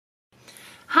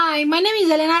Hi, my name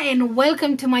is Elena and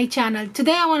welcome to my channel.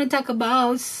 Today I want to talk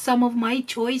about some of my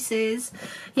choices.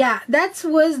 Yeah, that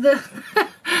was the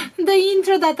the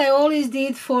intro that I always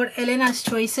did for Elena's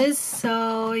choices.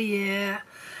 So yeah,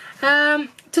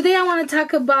 today I want to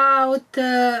talk about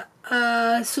the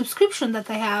subscription that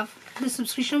I have. The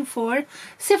subscription for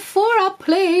Sephora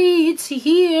Play. It's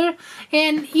here,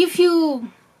 and if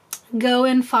you go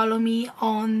and follow me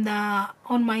on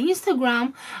my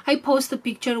Instagram, I post a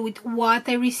picture with what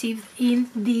I received in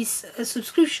this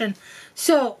subscription.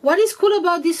 So what is cool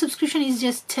about this subscription is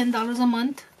just $10 a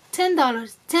month.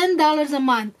 $10 a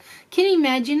month. Can you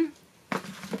imagine?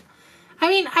 I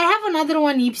mean, I have another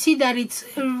one, Ipsy, that it's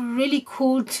really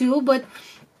cool too, but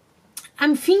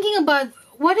I'm thinking about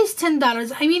what is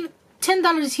 $10. I mean,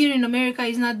 $10 here in America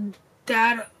is not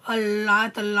that a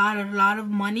lot of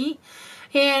money,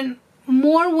 and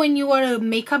more when you are a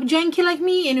makeup junkie like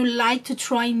me and you like to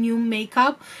try new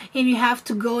makeup and you have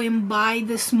to go and buy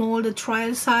the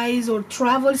trial size or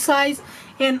travel size,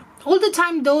 and all the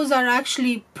time those are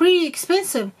actually pretty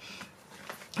expensive.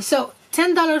 So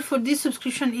 $10 for this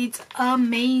subscription, it's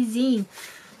amazing.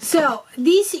 So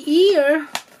this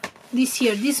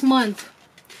month,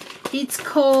 it's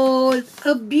called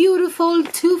A Beautiful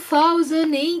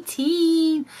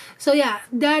 2018. So yeah,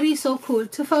 that is so cool.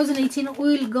 2018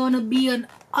 will gonna be an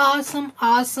awesome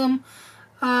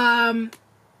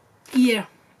year.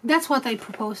 That's what I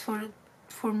propose for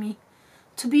me,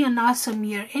 to be an awesome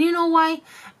year. And you know why?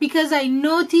 Because I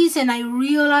noticed and I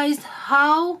realized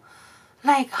how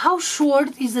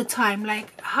short is the time.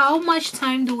 Like, how much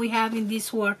time do we have in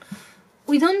this world?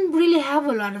 We don't really have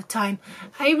a lot of time.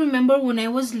 I remember when I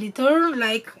was little,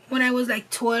 when I was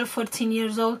 12, 14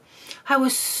 years old, I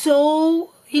was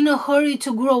so in a hurry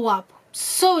to grow up.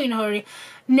 So in a hurry.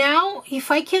 Now,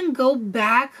 if I can go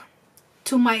back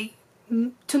to me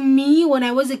when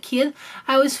I was a kid,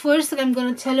 I'm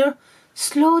gonna tell her,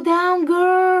 slow down,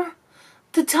 girl.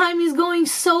 The time is going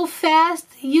so fast.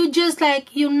 You're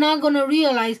not gonna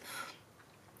realize.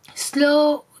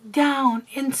 Slow down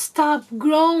and stop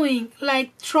growing.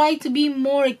 Try to be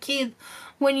more a kid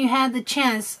when you had the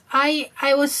chance. I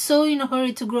was so in a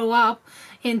hurry to grow up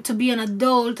and to be an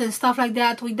adult and stuff like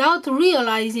that without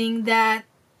realizing that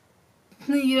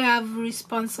you have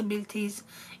responsibilities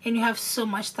and you have so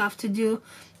much stuff to do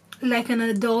like an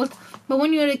adult. But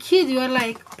when you're a kid, you are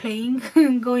playing,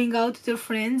 going out with your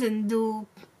friends and do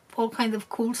all kinds of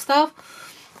cool stuff.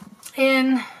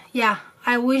 And yeah,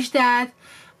 I wish that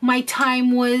my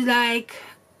time was I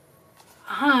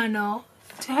don't know,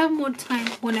 to have more time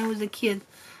when I was a kid.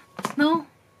 No,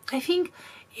 I think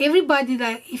everybody,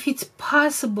 if it's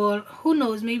possible, who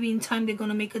knows, maybe in time they're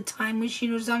gonna make a time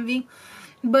machine or something,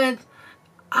 but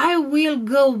I will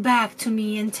go back to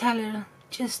me and tell her,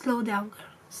 just slow down, girl,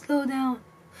 slow down.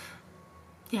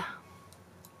 Yeah.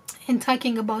 And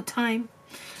talking about time,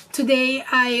 today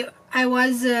I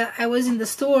was in the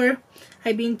store.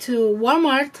 I've been to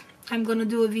Walmart. I'm gonna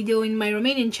do a video in my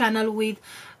Romanian channel with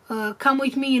come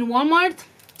with me in Walmart.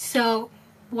 So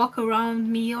walk around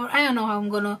me, or I don't know how I'm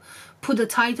gonna put a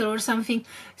title or something.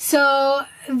 So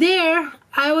there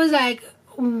I was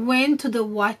went to the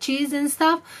watches and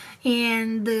stuff,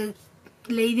 and the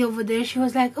lady over there, she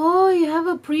was like, oh, you have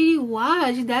a pretty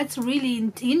watch, that's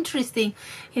really interesting.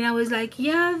 And I was like,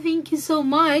 yeah, thank you so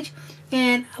much.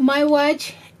 And my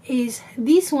watch is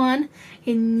this one.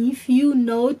 And if you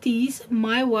notice,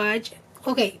 my watch,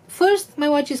 okay, first, my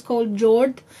watch is called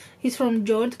Jord. It's from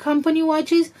Jord Company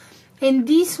watches, and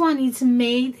this one is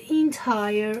made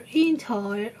entire,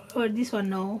 or this one,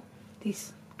 no,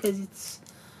 this, because it's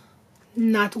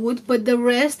not wood, but the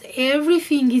rest,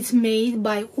 everything is made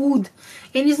by wood.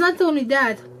 And it's not only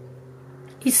that,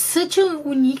 it's such a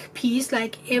unique piece.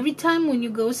 Every time when you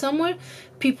go somewhere,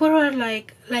 people are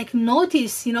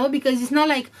notice, because it's not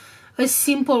a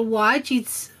simple watch.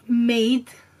 It's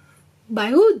made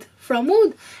by wood, from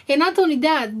wood. And not only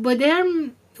that, but they're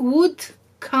wood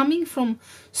coming from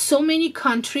so many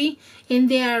countries, and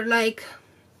they are look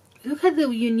at the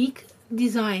unique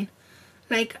design.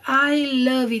 I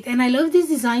love it, and I love this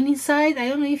design inside. I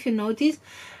don't know if you notice,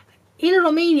 in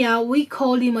Romania we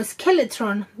call him a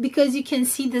skeleton, because you can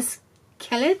see the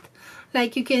skeleton,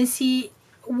 you can see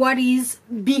what is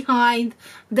behind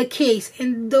the case,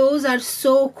 and those are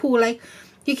so cool.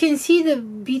 You can see the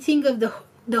beating of the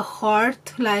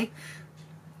heart.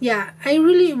 Yeah, I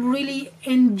really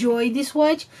enjoy this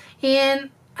watch, and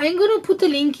I'm gonna put a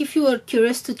link if you are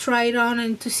curious to try it on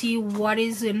and to see what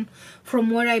is in from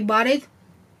where I bought it.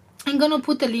 I'm gonna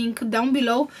put a link down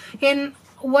below. And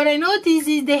what I noticed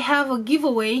is they have a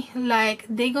giveaway.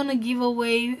 They're gonna give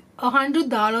away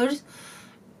 $100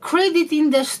 credit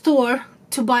in the store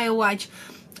to buy a watch.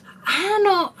 I don't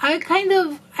know, I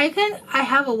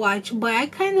have a watch, but I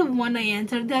kind of want to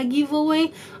enter that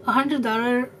giveaway.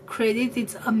 $100 credit,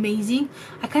 it's amazing.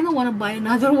 I kind of want to buy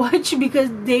another watch because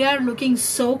they are looking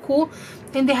so cool,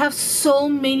 and they have so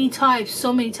many types,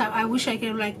 I wish I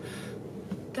could like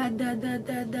to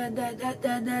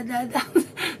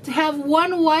have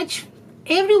one watch.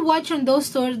 Every watch on those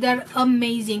stores, they're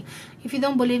amazing. If you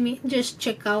don't believe me, just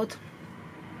check out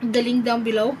the link down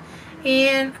below.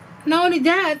 And not only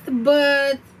that,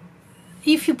 but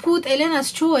if you put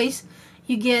Elena's Choice,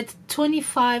 you get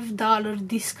 $25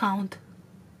 discount.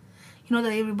 You know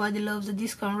that everybody loves a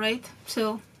discount, right?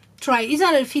 So try it. It's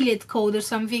not an affiliate code or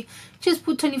something. Just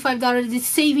put $25. It's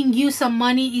saving you some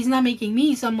money. It's not making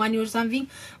me some money or something.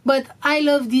 But I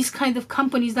love these kind of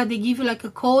companies that they give you like a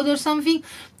code or something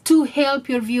to help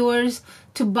your viewers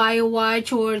to buy a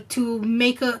watch, or to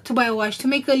make a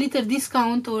little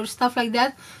discount or stuff like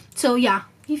that. So yeah,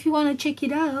 if you want to check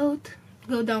it out,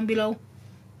 go down below.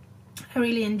 I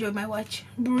really enjoyed my watch.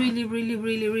 Really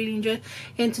enjoyed.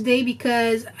 And today,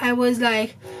 because I was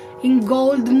like in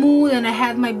gold mood and I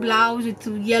had my blouse with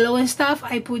yellow and stuff,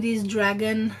 I put this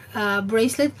dragon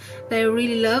bracelet that I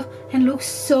really love and looks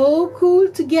so cool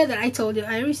together. I told you,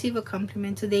 I received a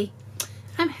compliment today.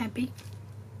 I'm happy.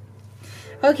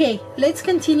 Okay, let's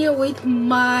continue with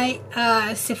my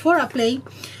Sephora play.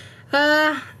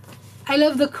 I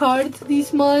love the card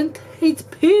this month. It's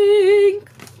pink.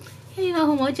 And you know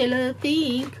how much I love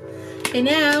pink. And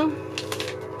now,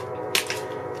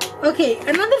 okay,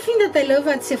 another thing that I love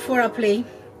at Sephora play,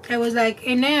 I was like,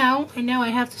 and now I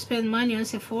have to spend money on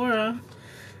Sephora.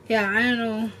 Yeah, I don't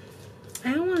know.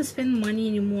 I don't want to spend money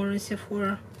anymore on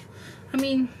Sephora. I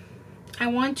mean, I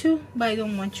want to, but I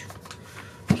don't want to.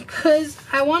 Because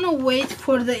I want to wait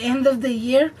for the end of the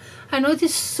year. I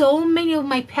noticed so many of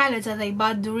my palettes that I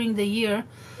bought during the year,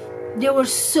 they were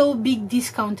so big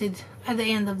discounted at the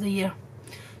end of the year.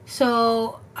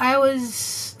 So I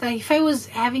was like, if I was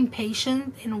having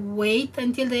patience and wait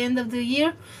until the end of the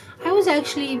year, I was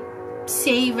actually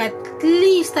save at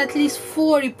least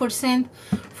 40%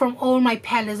 from all my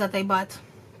palettes that I bought.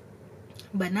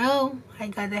 But no, I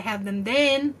gotta have them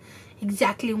then,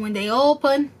 exactly when they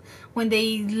open. When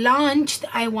they launched,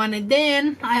 I wanted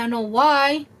then. I don't know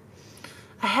why.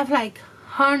 I have like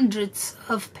hundreds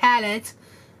of palettes,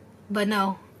 but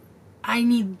no, I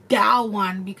need that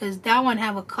one, because that one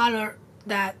have a color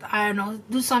that, I don't know,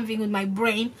 do something with my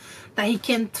brain that he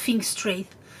can't think straight.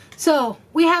 So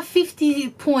we have 50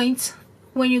 points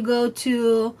when you go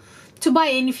to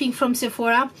buy anything from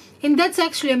Sephora, and that's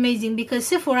actually amazing, because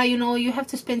Sephora, you know, you have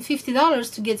to spend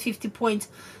 $50 to get 50 points.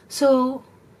 So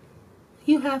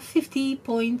you have 50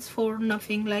 points for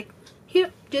nothing. Like,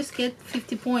 here, just get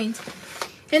 50 points.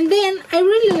 And then I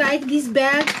really like this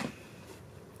bag.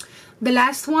 The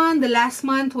last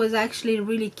month was actually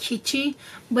really kitschy,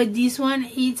 but this one,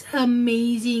 it's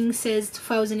amazing. Says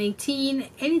 2018,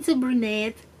 and it's a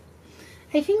brunette.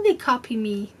 I think they copy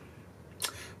me.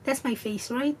 That's my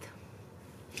face, right?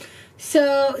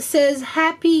 So says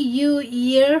Happy New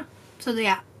Year. So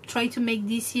yeah, try to make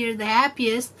this year the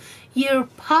happiest year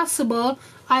possible.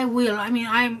 I will. I mean,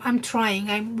 I'm trying.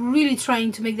 I'm really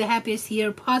trying to make the happiest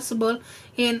year possible.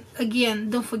 And again,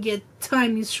 don't forget,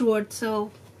 time is short.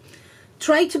 So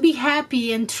try to be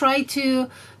happy, and try to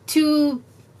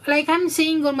like I'm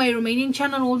saying on my Romanian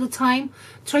channel all the time,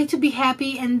 try to be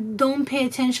happy and don't pay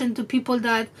attention to people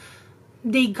that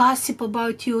they gossip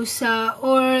about you, so,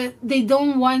 or they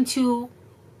don't want you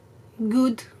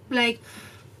good. Like,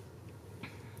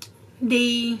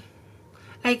 they,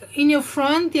 like, in your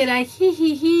front, they're like,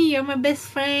 he, you're my best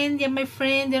friend, you're my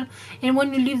friend. And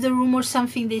when you leave the room or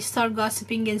something, they start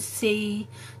gossiping and say,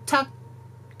 talk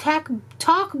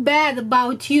bad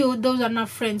about you. Those are not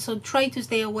friends. So try to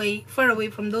stay far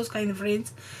away from those kind of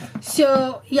friends.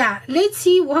 So yeah, let's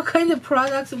see what kind of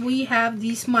products we have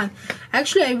this month.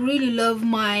 Actually, I really love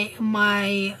my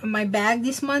bag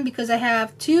this month, because I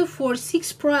have 2, 4,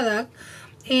 6 products,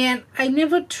 and I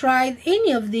never tried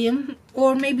any of them,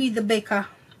 or maybe the Becca.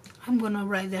 I'm gonna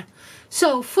write there.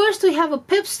 So first we have a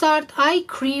Pep Start eye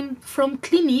cream from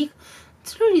Clinique.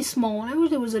 It's really small. I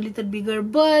wish it was a little bigger,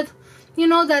 but you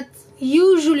know that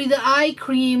usually the eye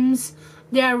creams,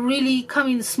 they are really come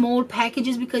in small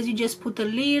packages, because you just put a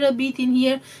little bit in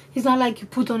here. It's not like you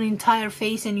put on the entire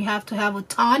face and you have to have a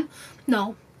ton.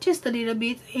 No, just a little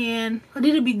bit, and a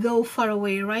little bit go far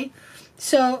away, right?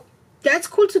 So that's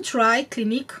cool to try.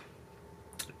 Clinique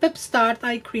Pep Start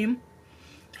eye cream.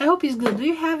 I hope it's good. Do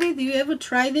you have it? Do you ever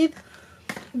tried it?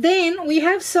 Then we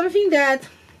have something that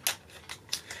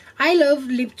I love,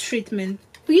 lip treatment.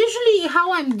 Usually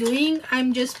how I'm doing,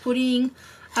 I'm just putting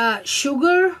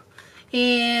sugar,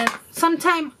 and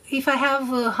sometimes if I have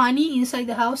honey inside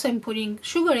the house, I'm putting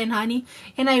sugar and honey,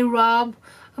 and I rub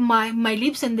my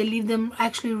lips, and they leave them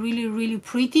actually really, really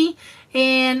pretty.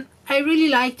 And I really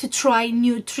like to try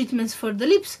new treatments for the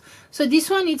lips. So this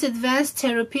one is Advanced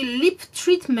Therapy Lip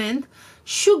Treatment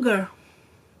Sugar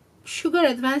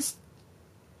Advanced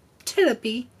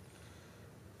Therapy.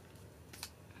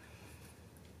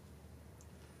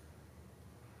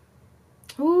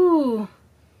 Ooh,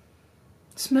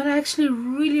 smell actually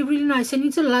really, really nice, and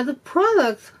it's a lot of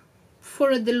product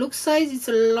for a deluxe size. It's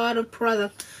a lot of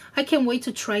product. I can't wait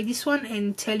to try this one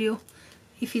and tell you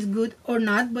if it's good or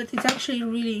not, but it's actually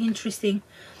really interesting.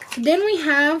 Then we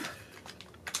have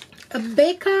a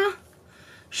Becca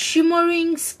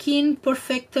Shimmering Skin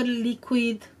Perfector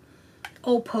Liquid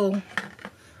Opal.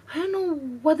 I don't know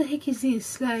what the heck is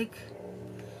this, like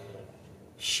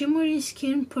Shimmering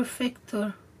Skin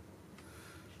Perfector.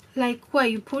 Like what,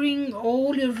 you putting all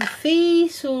over your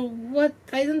face or what?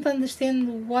 I don't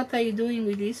understand. What are you doing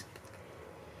with this?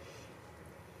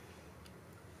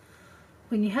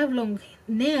 When you have long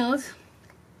nails,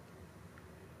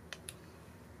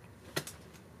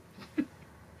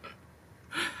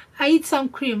 I eat some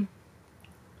cream.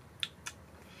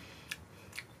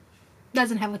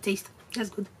 Doesn't have a taste. That's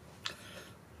good.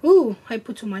 Ooh, I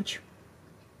put too much.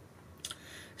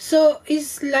 So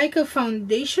it's like a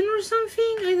foundation or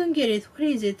something? I don't get it. What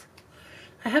is it?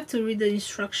 I have to read the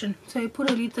instruction. So I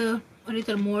put a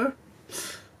little more.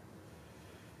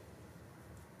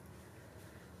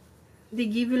 They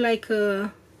give you like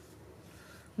a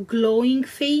glowing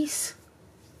face.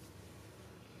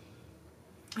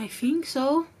 I think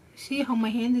so. See how my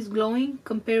hand is glowing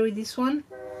compared with this one?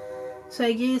 So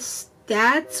I guess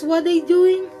that's what they're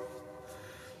doing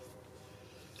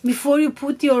before you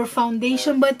put your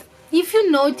foundation. But if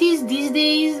you notice, these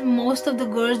days most of the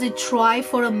girls, they try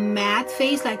for a matte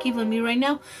face, like even me right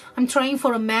now. I'm trying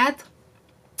for a matte.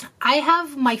 I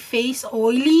have my face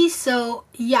oily, so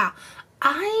yeah,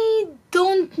 I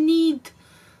don't need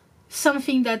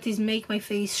something that is make my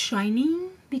face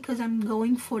shining because I'm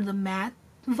going for the matte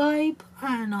vibe.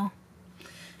 I don't know.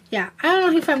 Yeah, I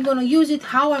don't know if I'm gonna use it,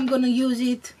 how I'm gonna use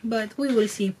it, but we will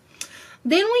see.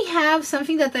 Then we have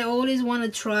something that I always want to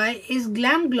try is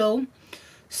Glam Glow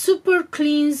Super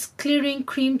Cleanse Clearing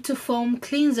Cream to Foam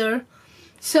Cleanser.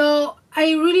 So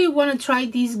I really want to try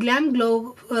this Glam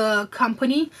Glow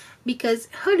company because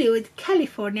Hollywood,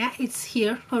 California, it's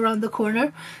here around the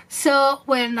corner. So,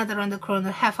 well, not around the corner,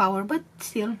 half hour, but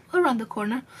still around the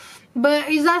corner. But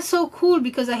it's not so cool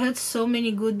because I heard so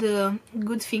many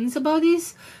good things about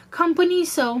this company.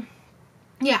 So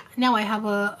yeah, now I have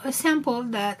a sample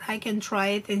that I can try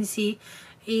it and see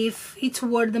if it's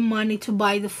worth the money to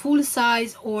buy the full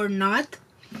size or not.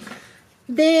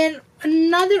 Then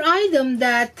another item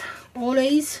that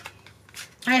always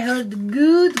I heard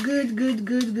good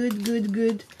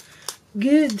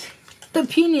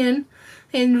opinion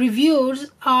and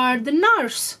reviews are the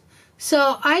NARS.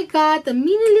 So I got a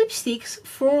mini lipstick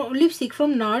from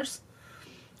NARS,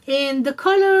 and the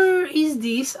color is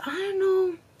this. I don't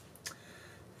know.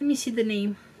 Let me see the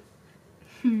name.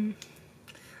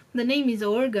 The name is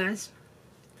Orgasm.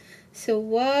 So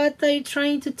what are you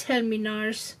trying to tell me,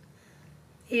 NARS?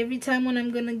 Every time when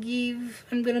I'm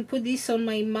gonna put this on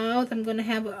my mouth, I'm gonna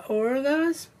have an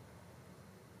orgasm.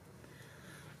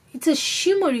 It's a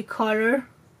shimmery color,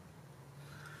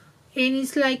 and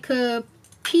it's like a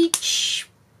peach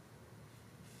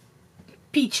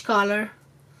color.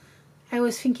 I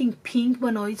was thinking pink,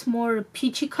 but no, it's more a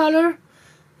peachy color.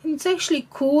 And it's actually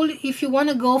cool if you want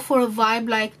to go for a vibe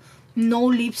like no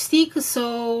lipstick.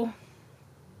 So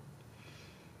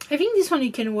I think this one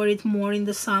you can wear it more in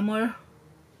the summer.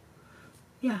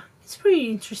 Yeah, it's pretty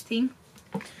interesting.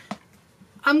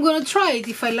 I'm gonna try it.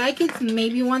 If I like it,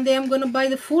 maybe one day I'm gonna buy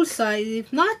the full size.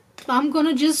 If not, I'm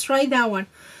gonna just try that one.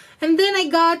 And then I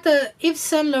got the Yves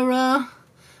Saint Laurent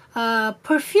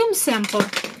perfume sample,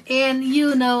 and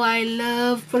you know I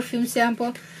love perfume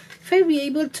sample. If I be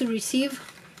able to receive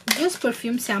just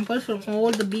perfume samples from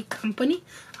all the big company,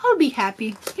 I'll be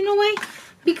happy. You know why?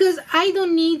 Because I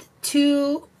don't need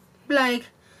to like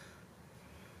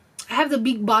have the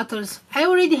big bottles. I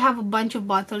already have a bunch of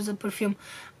bottles of perfume,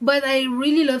 but I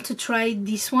really love to try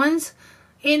these ones.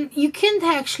 And you can't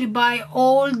actually buy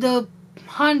all the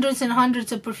hundreds and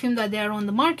hundreds of perfume that there are on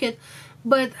the market,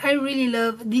 but I really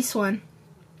love this one.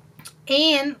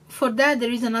 And for that,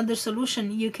 there is another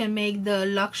solution. You can make the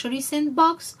luxury scent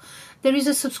box. There is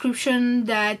a subscription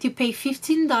that you pay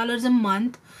 $15 a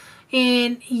month,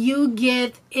 and you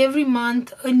get every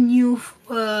month a new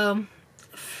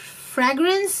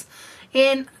fragrance,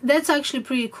 and that's actually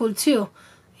pretty cool too.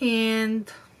 And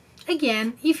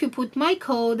again, if you put my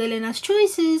code Elena's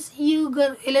Choices,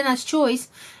 Elena's Choice,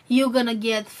 you're gonna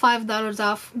get $5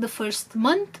 off the first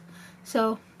month.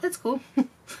 So that's cool.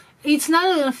 It's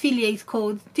not an affiliate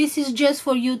code. This is just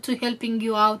for you, to helping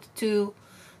you out to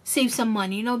save some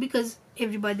money, you know, because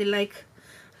everybody like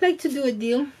to do a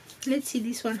deal. Let's see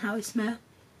this one, how it smells.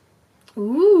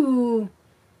 Ooh,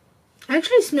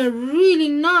 actually smell really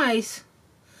nice.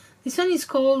 This one is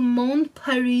called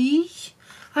Montclair.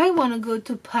 I want to go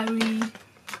to Paris.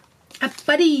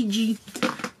 Parigi.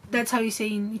 That's how you say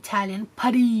in Italian.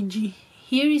 Parigi.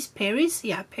 Here is Paris.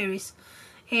 Yeah, Paris.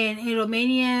 And in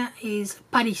Romania is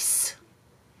Paris.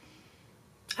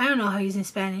 I don't know how it's in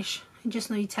Spanish. I just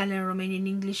know Italian, Romanian,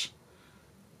 English.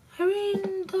 I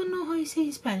really don't know how you say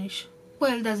in Spanish.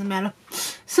 Well, it doesn't matter.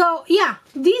 So yeah,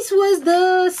 this was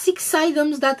the 6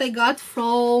 items that I got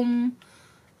from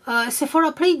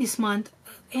Sephora Play this month.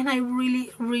 And I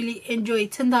really enjoy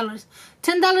it. $10.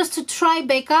 $10 to try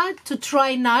Becca, to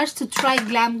try NARS, to try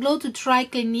Glam Glow, to try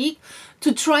Clinique,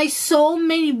 to try so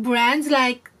many brands,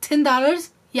 like $10.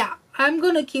 Yeah, I'm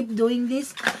gonna keep doing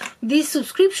this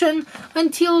subscription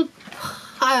until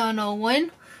I don't know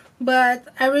when, but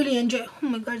I really enjoy. Oh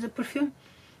my god, the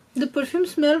perfume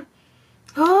smell,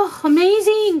 oh,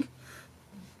 amazing.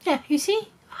 Yeah, you see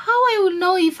how I will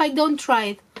know if I don't try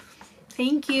it.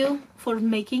 Thank you for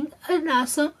making an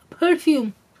awesome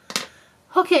perfume.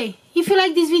 Okay, if you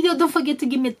like this video, don't forget to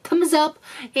give me a thumbs up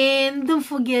and don't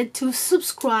forget to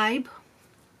subscribe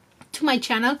to my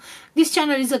channel. This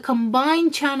channel is a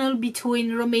combined channel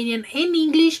between Romanian and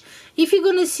English. If you're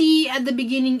gonna see at the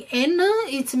beginning N,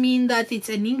 it means that it's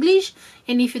in English,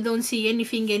 and if you don't see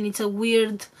anything and it's a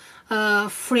weird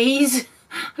phrase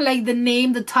like the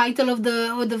name, the title of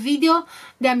the video,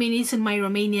 that means it's in my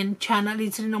Romanian channel.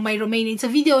 It's in my Romanian. It's a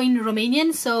video in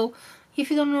Romanian. So if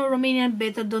you don't know Romanian,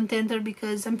 better don't enter,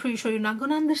 because I'm pretty sure you're not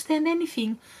gonna understand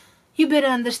anything. You better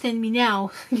understand me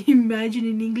now. Imagine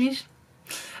in English.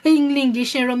 In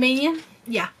English and Romanian.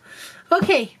 Yeah.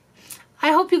 Okay.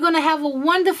 I hope you're gonna have a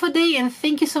wonderful day, and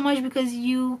thank you so much because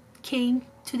you came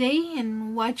today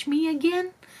and watch me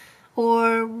again,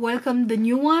 or welcome the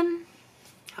new one.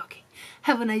 Okay.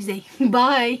 Have a nice day.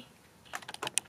 Bye.